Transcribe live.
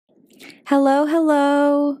Hello,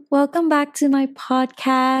 hello. Welcome back to my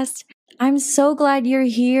podcast. I'm so glad you're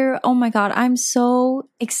here. Oh my God, I'm so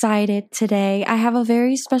excited today. I have a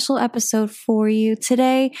very special episode for you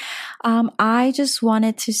today. I just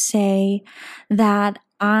wanted to say that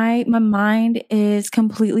my mind is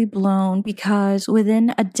completely blown because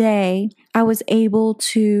within a day, I was able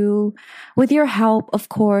to, with your help, of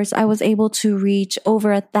course, I was able to reach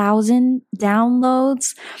over 1,000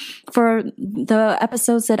 downloads for the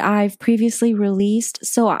episodes that I've previously released.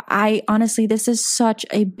 So I honestly, this is such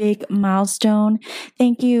a big milestone.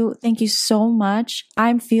 Thank you. Thank you so much.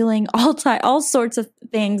 I'm feeling all sorts of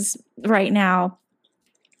things right now.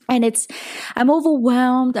 And I'm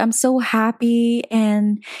overwhelmed. I'm so happy.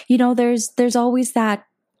 And, there's always that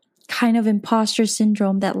kind of imposter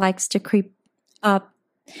syndrome that likes to creep up,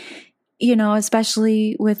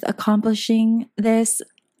 especially with accomplishing this,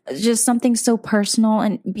 just something so personal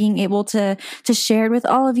and being able to share it with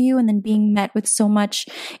all of you and then being met with so much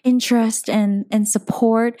interest and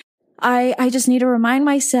support. I just need to remind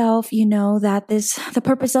myself, that the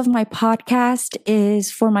purpose of my podcast is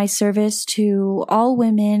for my service to all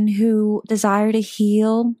women who desire to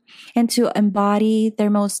heal and to embody their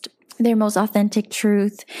most authentic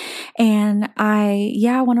truth. And I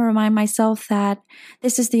want to remind myself that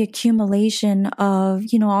this is the accumulation of,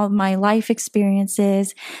 all of my life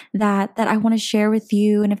experiences that I want to share with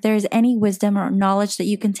you. And if there's any wisdom or knowledge that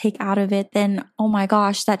you can take out of it, then, oh my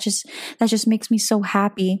gosh, that just makes me so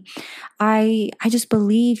happy. I just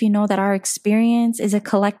believe, that our experience is a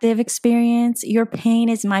collective experience. Your pain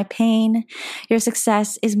is my pain. Your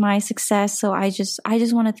success is my success. So I just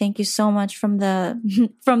want to thank you so much from the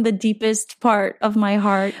deepest part of my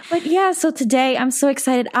heart. But yeah, so today I'm so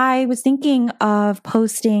excited. I was thinking of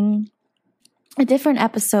posting a different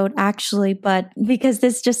episode actually, but because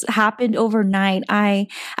this just happened overnight, I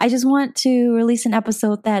just want to release an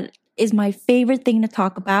episode that is my favorite thing to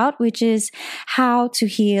talk about, which is how to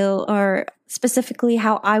heal, or specifically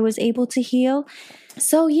how I was able to heal.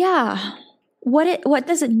 So yeah, what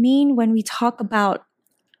does it mean when we talk about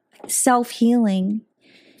self-healing?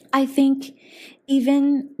 I think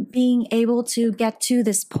even being able to get to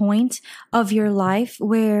this point of your life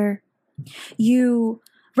where you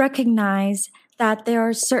recognize that there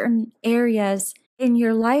are certain areas in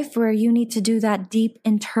your life where you need to do that deep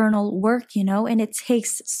internal work, and it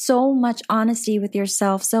takes so much honesty with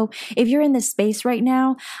yourself. So if you're in this space right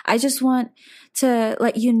now, I just want to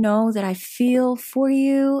let you know that I feel for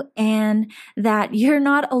you and that you're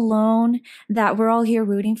not alone, that we're all here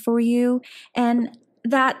rooting for you, and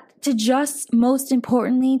that to just, most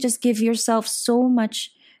importantly, just give yourself so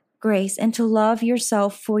much grace and to love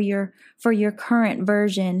yourself for your current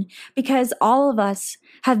version, because all of us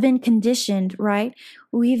have been conditioned, right?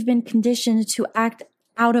 We've been conditioned to act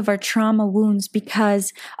out of our trauma wounds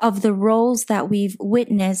because of the roles that we've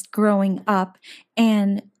witnessed growing up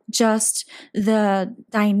and just the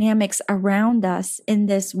dynamics around us in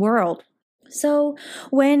this world. So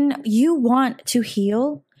when you want to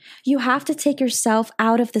heal, you have to take yourself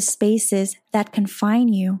out of the spaces that confine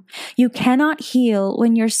you. You cannot heal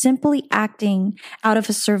when you're simply acting out of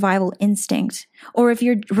a survival instinct or if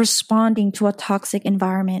you're responding to a toxic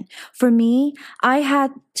environment. For me, I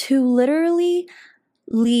had to literally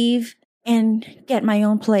leave and get my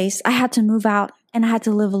own place. I had to move out and I had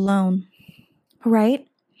to live alone, right?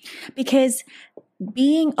 Because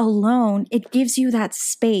being alone, it gives you that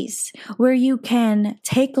space where you can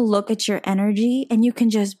take a look at your energy and you can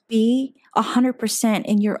just be 100%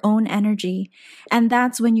 in your own energy. And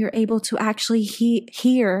that's when you're able to actually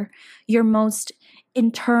hear your most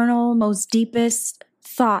internal, most deepest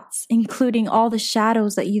thoughts, including all the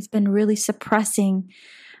shadows that you've been really suppressing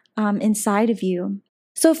inside of you.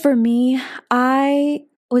 So for me, I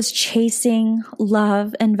was chasing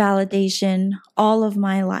love and validation all of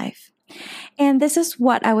my life. And this is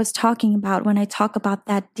what I was talking about when I talk about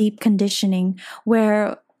that deep conditioning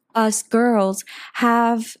where us girls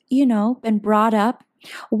have, been brought up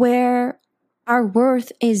where our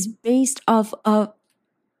worth is based out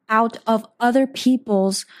of other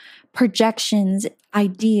people's projections,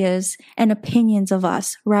 ideas, and opinions of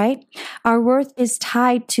us, right? Our worth is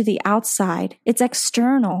tied to the outside. It's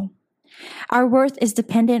external. Our worth is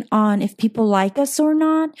dependent on if people like us or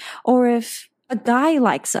not, or if a guy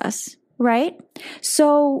likes us. Right?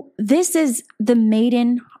 So this is the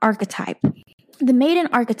maiden archetype. The maiden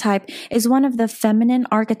archetype is one of the feminine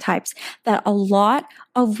archetypes that a lot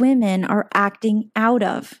of women are acting out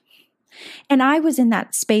of. And I was in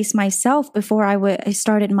that space myself before I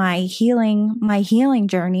started my healing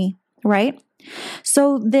journey, right?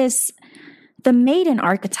 So the maiden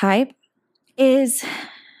archetype is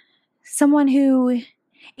someone who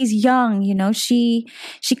is young, she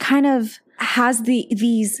kind of has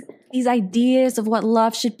these ideas of what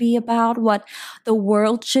love should be about, what the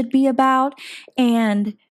world should be about,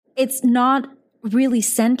 and it's not really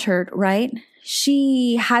centered, right?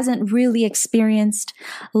 She hasn't really experienced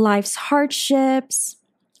life's hardships,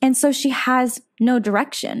 and so she has no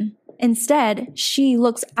direction. Instead, she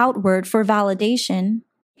looks outward for validation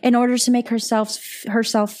in order to make herself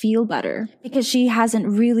feel better, because she hasn't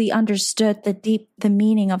really understood the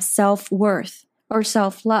meaning of self-worth or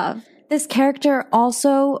self-love. This character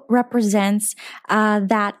also represents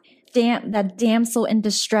that damsel in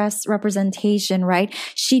distress representation, right?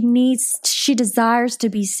 She desires to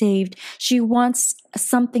be saved. She wants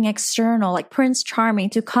something external, like Prince Charming,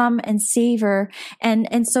 to come and save her.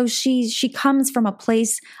 And so she comes from a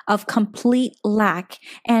place of complete lack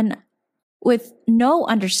and with no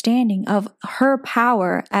understanding of her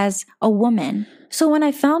power as a woman. So when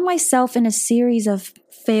I found myself in a series of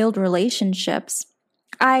failed relationships,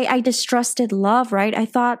 I distrusted love, right? I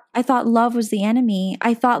thought love was the enemy.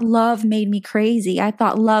 I thought love made me crazy. I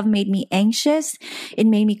thought love made me anxious. It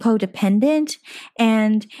made me codependent,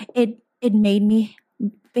 and it made me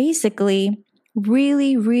basically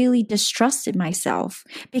really, really distrusted myself,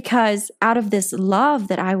 because out of this love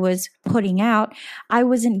that I was putting out, I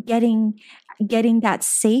wasn't getting that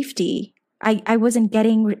safety. I wasn't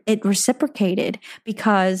getting it reciprocated,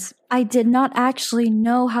 because I did not actually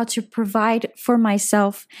know how to provide for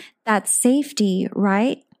myself that safety,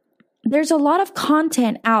 right? There's a lot of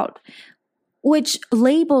content out which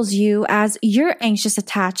labels you as you're anxious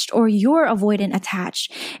attached or you're avoidant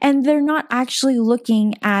attached. And they're not actually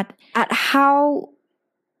looking at how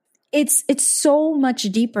it's so much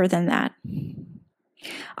deeper than that.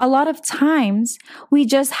 A lot of times we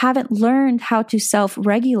just haven't learned how to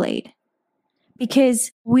self-regulate,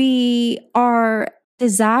 because we are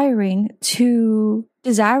desiring for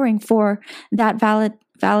that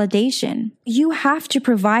validation. You have to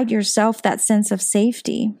provide yourself that sense of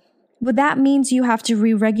safety. But that means you have to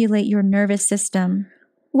re-regulate your nervous system.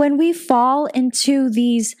 When we fall into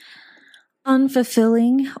these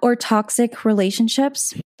unfulfilling or toxic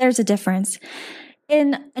relationships, there's a difference.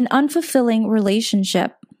 In an unfulfilling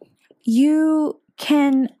relationship, you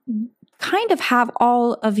can kind of have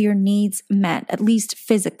all of your needs met, at least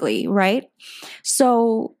physically, right?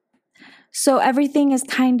 So everything is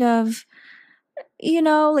kind of,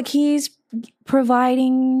 like he's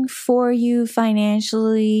providing for you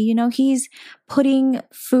financially, he's putting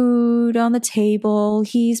food on the table,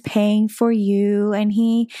 he's paying for you, and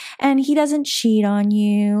he doesn't cheat on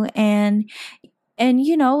you, and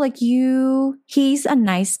he's a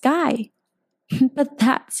nice guy. But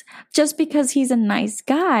that's just because he's a nice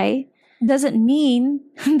guy doesn't mean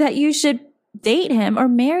that you should date him or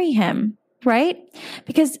marry him, right?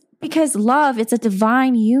 Because love, it's a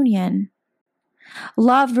divine union.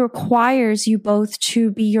 Love requires you both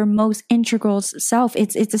to be your most integral self.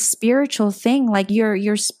 It's a spiritual thing. Like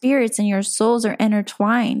your spirits and your souls are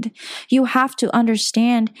intertwined. You have to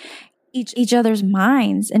understand each other's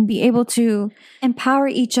minds and be able to empower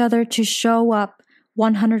each other to show up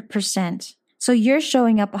 100%. So you're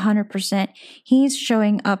showing up 100%. He's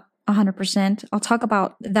showing up 100%. I'll talk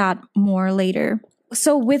about that more later.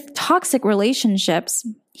 So with toxic relationships,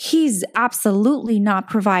 he's absolutely not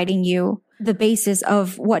providing you the basis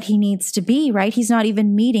of what he needs to be, right? He's not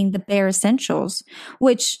even meeting the bare essentials,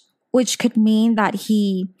 which could mean that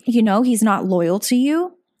he's not loyal to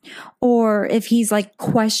you, or if he's like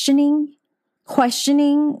questioning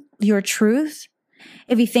your truth,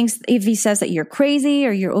 if he says that you're crazy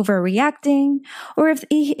or you're overreacting, or if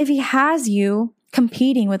he has you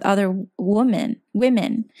competing with other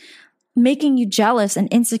women, making you jealous and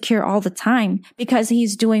insecure all the time because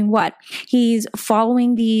he's doing what? He's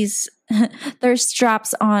following these thirst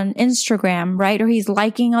traps on Instagram, right? Or he's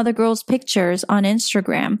liking other girls' pictures on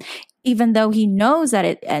Instagram, even though he knows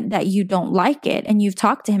that you don't like it and you've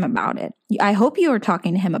talked to him about it. I hope you are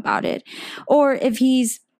talking to him about it. Or if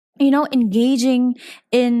he's, engaging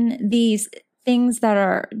in these things that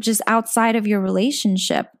are just outside of your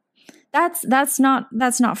relationship, that's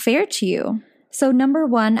not fair to you. So number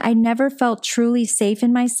one, I never felt truly safe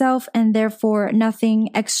in myself, and therefore nothing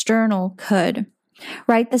external could.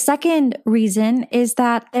 Right? The second reason is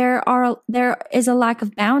that there is a lack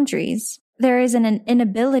of boundaries. There is an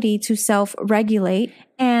inability to self-regulate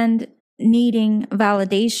and needing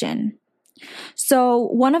validation. So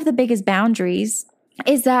one of the biggest boundaries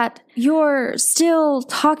is that you're still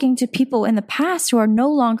talking to people in the past who are no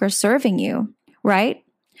longer serving you, right?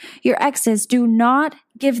 Your exes, do not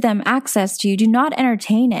give them access to you. Do not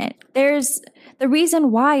entertain it. There's The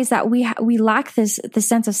reason why is that we lack the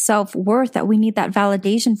sense of self-worth, that we need that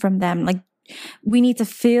validation from them. Like, we need to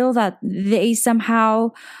feel that they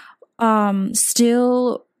somehow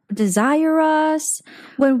still desire us.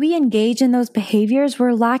 When we engage in those behaviors,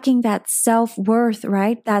 we're lacking that self-worth,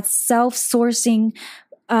 right? That self-sourcing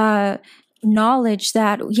knowledge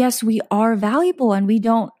that yes, we are valuable, and we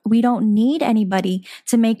don't need anybody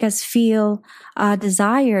to make us feel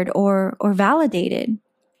desired or validated.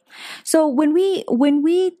 So when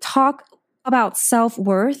we talk about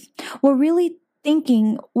self-worth, we're really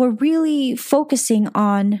focusing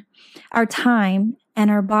on our time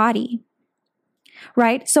and our body,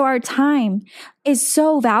 right? So our time is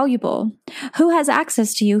so valuable. Who has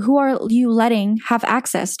access to you? Who are you letting have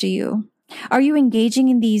access to you? Are you engaging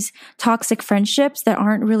in these toxic friendships that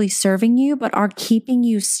aren't really serving you, but are keeping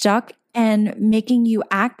you stuck and making you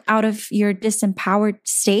act out of your disempowered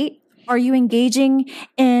state? Are you engaging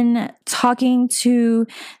in talking to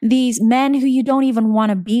these men who you don't even want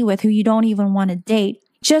to be with, who you don't even want to date,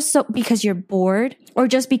 just because you're bored, or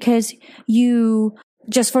just because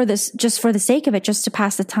just for the sake of it, just to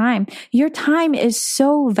pass the time? Your time is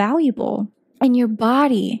so valuable. And your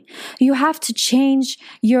body, you have to change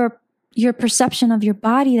your perception of your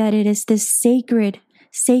body, that it is this sacred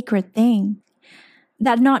thing,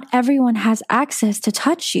 that not everyone has access to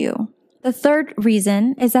touch you. The third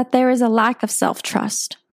reason is that there is a lack of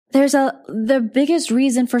self-trust. The biggest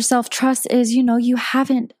reason for self-trust is, you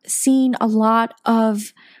haven't seen a lot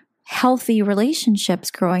of healthy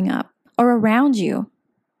relationships growing up or around you,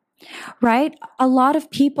 right? A lot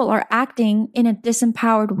of people are acting in a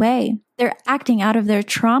disempowered way. They're acting out of their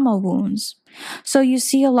trauma wounds. So you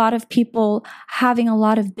see a lot of people having a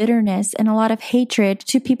lot of bitterness and a lot of hatred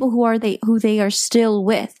to people who they are still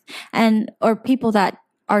with, or people that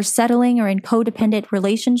are settling or in codependent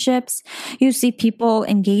relationships. You see people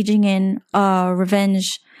engaging in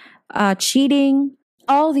revenge, cheating,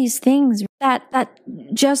 all these things that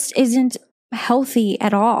just isn't healthy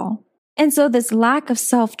at all. And so this lack of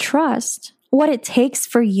self-trust, what it takes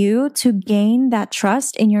for you to gain that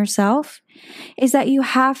trust in yourself is that you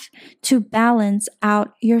have to balance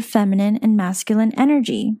out your feminine and masculine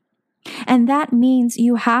energy. And that means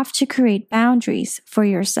you have to create boundaries for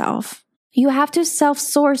yourself. You have to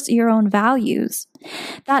self-source your own values.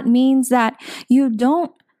 That means that you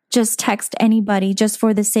don't just text anybody just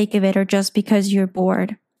for the sake of it, or just because you're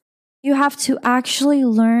bored. You have to actually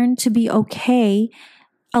learn to be okay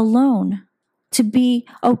alone, to be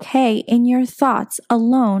okay in your thoughts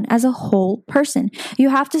alone as a whole person. You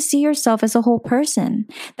have to see yourself as a whole person,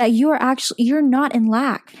 that you're not in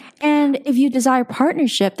lack. And if you desire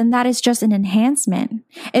partnership, then that is just an enhancement.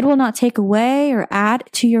 It will not take away or add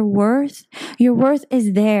to your worth. Your worth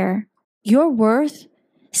is there. Your worth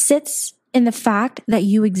sits in the fact that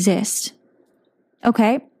you exist.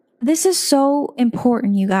 Okay? This is so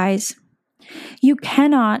important, you guys. You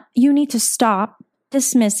need to stop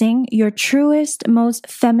dismissing your truest, most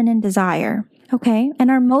feminine desire. Okay? And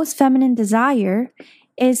our most feminine desire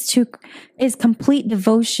is complete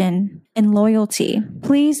devotion and loyalty.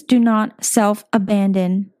 Please do not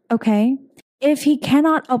self-abandon. Okay? If he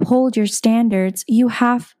cannot uphold your standards, you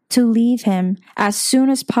have to leave him as soon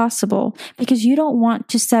as possible, because you don't want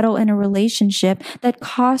to settle in a relationship that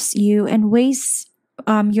costs you and wastes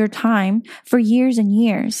your time for years and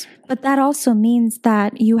years. But that also means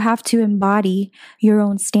that you have to embody your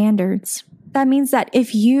own standards. That means that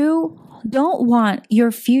if you don't want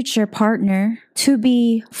your future partner to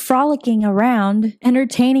be frolicking around,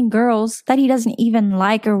 entertaining girls that he doesn't even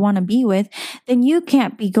like or want to be with, then you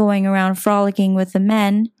can't be going around frolicking with the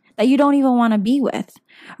men that you don't even want to be with,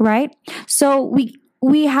 right? So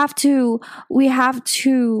we have to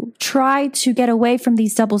try to get away from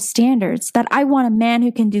these double standards, that I want a man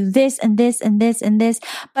who can do this and this and this and this.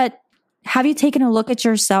 But have you taken a look at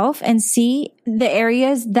yourself and see the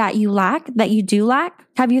areas that you do lack?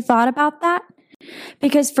 Have you thought about that?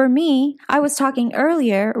 Because for me, I was talking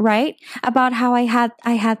earlier, right, about how I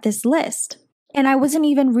had this list. And I wasn't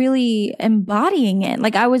even really embodying it.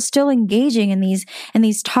 Like, I was still engaging in these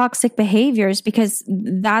toxic behaviors, because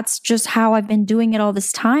that's just how I've been doing it all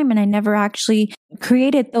this time. And I never actually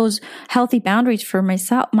created those healthy boundaries for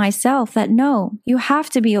myself that no, you have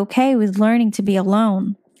to be okay with learning to be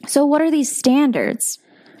alone. So what are these standards?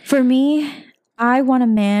 For me, I want a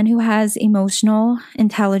man who has emotional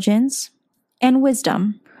intelligence and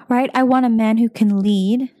wisdom, right? I want a man who can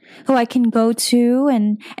lead, who I can go to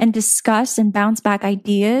and discuss and bounce back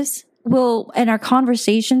ideas. And our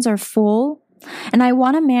conversations are full. And I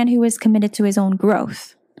want a man who is committed to his own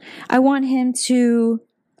growth. I want him to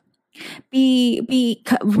be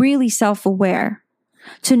really self-aware.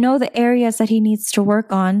 to know the areas that he needs to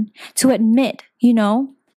work on, to admit,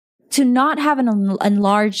 to not have an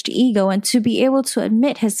enlarged ego and to be able to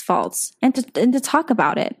admit his faults and to talk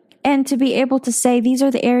about it. And to be able to say, these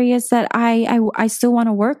are the areas that I still want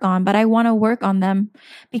to work on, but I want to work on them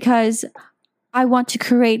because I want to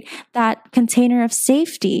create that container of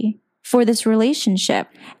safety for this relationship.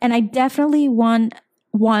 And I definitely want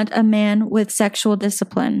a man with sexual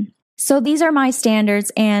discipline. So these are my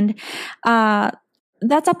standards, and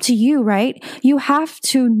that's up to you, right? You have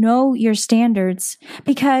to know your standards,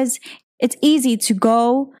 because it's easy to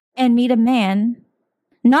go and meet a man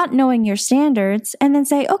not knowing your standards and then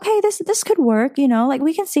say, okay, this could work, like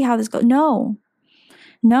we can see how this goes. No.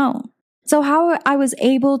 So how I was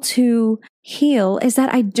able to heal is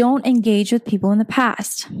that I don't engage with people in the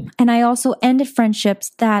past. And I also ended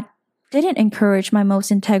friendships that didn't encourage my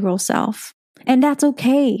most integral self. And that's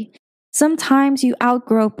okay. Sometimes you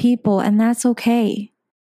outgrow people, and that's okay.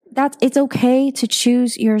 It's okay to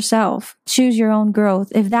choose yourself, choose your own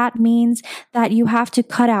growth, if that means that you have to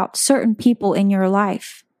cut out certain people in your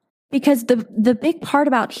life. Because the big part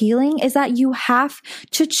about healing is that you have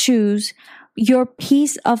to choose your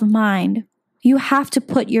peace of mind. You have to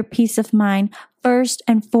put your peace of mind first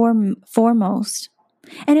and foremost.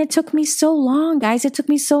 And it took me so long, guys. It took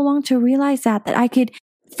me so long to realize that I could,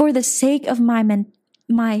 for the sake of my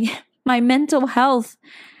mental health,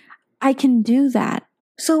 I can do that.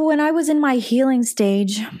 So when I was in my healing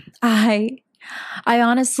stage, I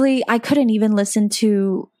honestly, I couldn't even listen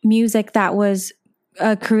to music that was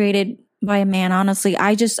created by a man. Honestly,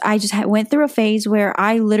 I just went through a phase where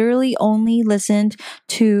I literally only listened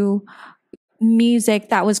to music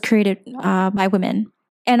that was created by women.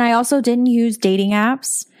 And I also didn't use dating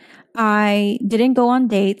apps. I didn't go on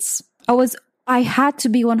dates. I had to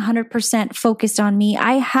be 100% focused on me.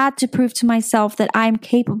 I had to prove to myself that I'm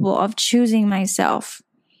capable of choosing myself.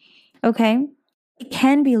 Okay? It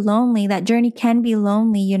can be lonely. That journey can be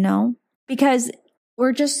lonely, because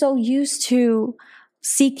we're just so used to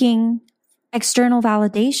seeking external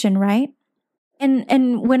validation, right?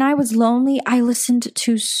 And when I was lonely, I listened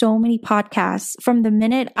to so many podcasts from the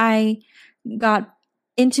minute I got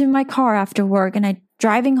into my car after work and I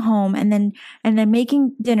driving home and then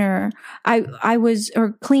making dinner.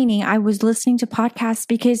 Or cleaning. I was listening to podcasts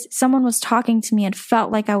because someone was talking to me and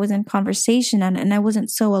felt like I was in conversation and I wasn't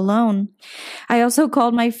so alone. I also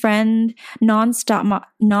called my friend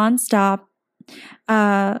nonstop.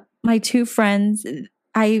 My two friends,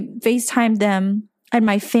 I FaceTimed them, and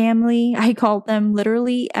my family, I called them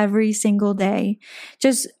literally every single day.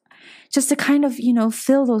 Just to kind of,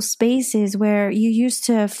 fill those spaces where you used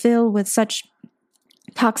to fill with such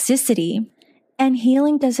toxicity. And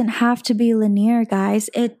healing doesn't have to be linear, guys.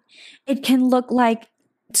 It can look like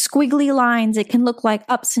squiggly lines. It can look like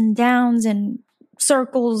ups and downs and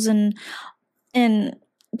circles and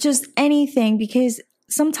just anything, because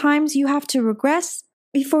sometimes you have to regress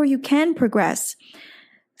before you can progress.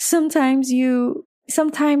 Sometimes you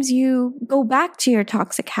go back to your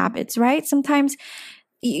toxic habits, right? Sometimes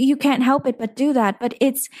you can't help it but do that. But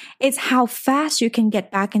it's how fast you can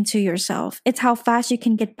get back into yourself. It's how fast you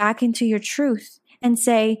can get back into your truth and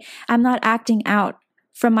say, I'm not acting out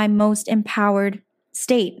from my most empowered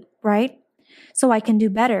state, right? So I can do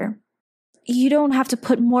better. You don't have to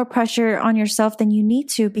put more pressure on yourself than you need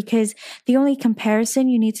to, because the only comparison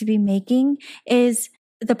you need to be making is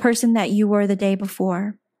the person that you were the day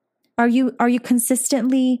before. Are you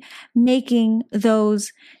consistently making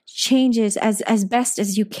those changes as best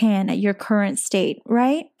as you can at your current state,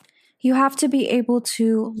 right? You have to be able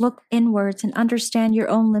to look inwards and understand your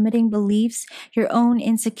own limiting beliefs, your own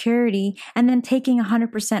insecurity, and then taking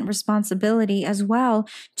 100% responsibility as well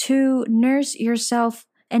to nurse yourself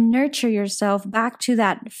and nurture yourself back to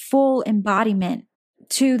that full embodiment,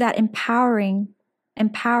 to that empowering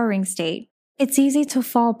state. It's easy to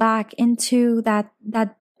fall back into that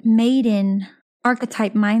maiden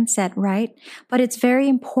archetype mindset, right? But it's very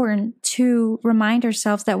important to remind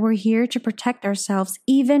ourselves that we're here to protect ourselves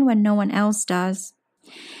even when no one else does.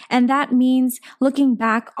 And that means looking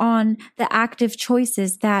back on the active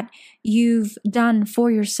choices that you've done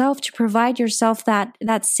for yourself to provide yourself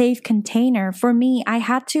that safe container. For me, I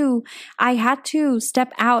had to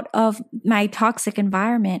step out of my toxic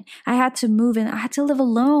environment. I had to move in. I had to live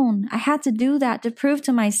alone. I had to do that to prove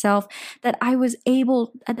to myself that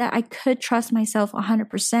that I could trust myself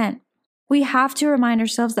 100%. We have to remind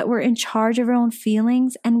ourselves that we're in charge of our own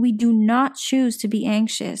feelings, and we do not choose to be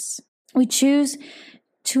anxious. We choose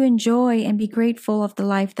to enjoy and be grateful of the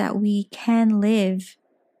life that we can live.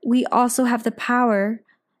 We also have the power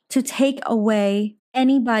to take away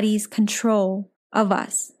anybody's control of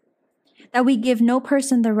us. that we give no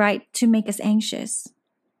person the right to make us anxious.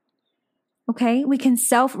 Okay, we can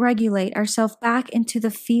self-regulate ourselves back into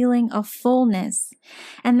the feeling of fullness.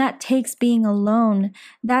 And that takes being alone.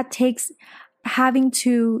 That takes having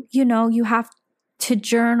to, you have to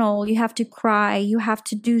journal, you have to cry, you have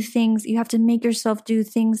to do things, you have to make yourself do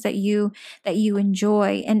things that you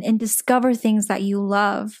enjoy and discover things that you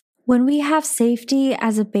love. When we have safety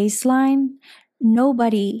as a baseline,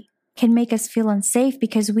 nobody can make us feel unsafe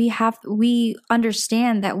because we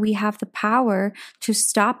understand that we have the power to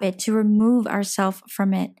stop it, to remove ourselves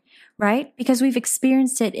from it, right? Because we've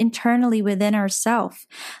experienced it internally within ourselves.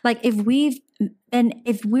 Like if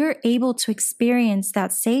we're able to experience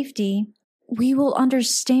that safety, we will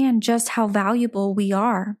understand just how valuable we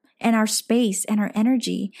are and our space and our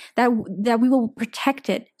energy, that we will protect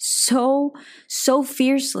it so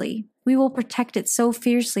fiercely. We will protect it so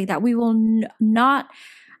fiercely that we will not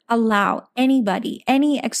allow anybody,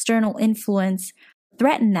 any external influence,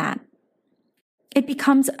 threaten that. It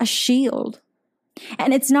becomes a shield.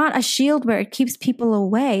 And it's not a shield where it keeps people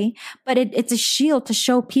away, but it's a shield to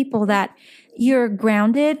show people that you're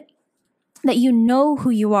grounded, that you know who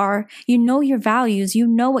you are, you know your values, you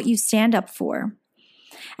know what you stand up for.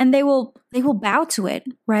 And they will bow to it,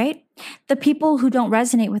 right? The people who don't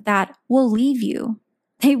resonate with that will leave you.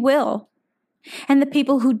 They will. And the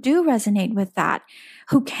people who do resonate with that,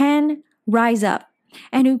 who can rise up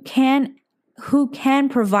and who can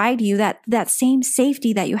provide you that same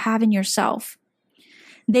safety that you have in yourself,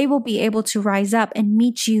 they will be able to rise up and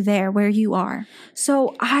meet you there where you are.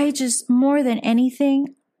 So more than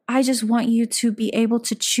anything, I just want you to be able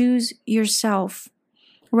to choose yourself,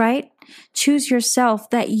 right? Choose yourself,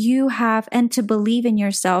 that you have, and to believe in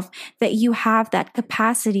yourself, that you have that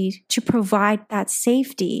capacity to provide that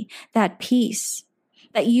safety, that peace,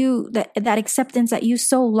 that acceptance that you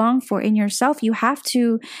so long for in yourself. You have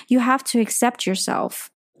to accept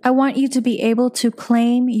yourself. I want you to be able to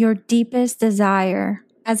claim your deepest desire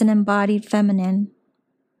as an embodied feminine,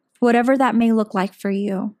 whatever that may look like for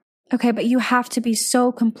you. Okay, but you have to be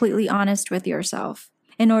so completely honest with yourself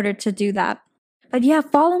in order to do that. But yeah,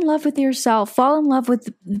 fall in love with yourself. Fall in love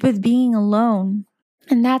with being alone.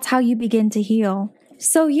 And that's how you begin to heal.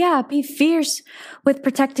 So yeah, be fierce with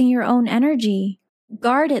protecting your own energy.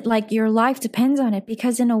 Guard it like your life depends on it,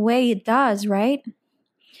 because in a way it does, right?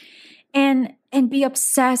 And be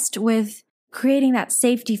obsessed with creating that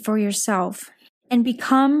safety for yourself and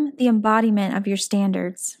become the embodiment of your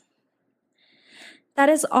standards. That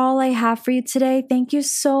is all I have for you today. Thank you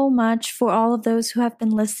so much for all of those who have been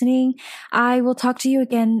listening. I will talk to you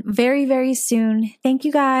again very, very soon. Thank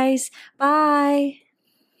you guys. Bye.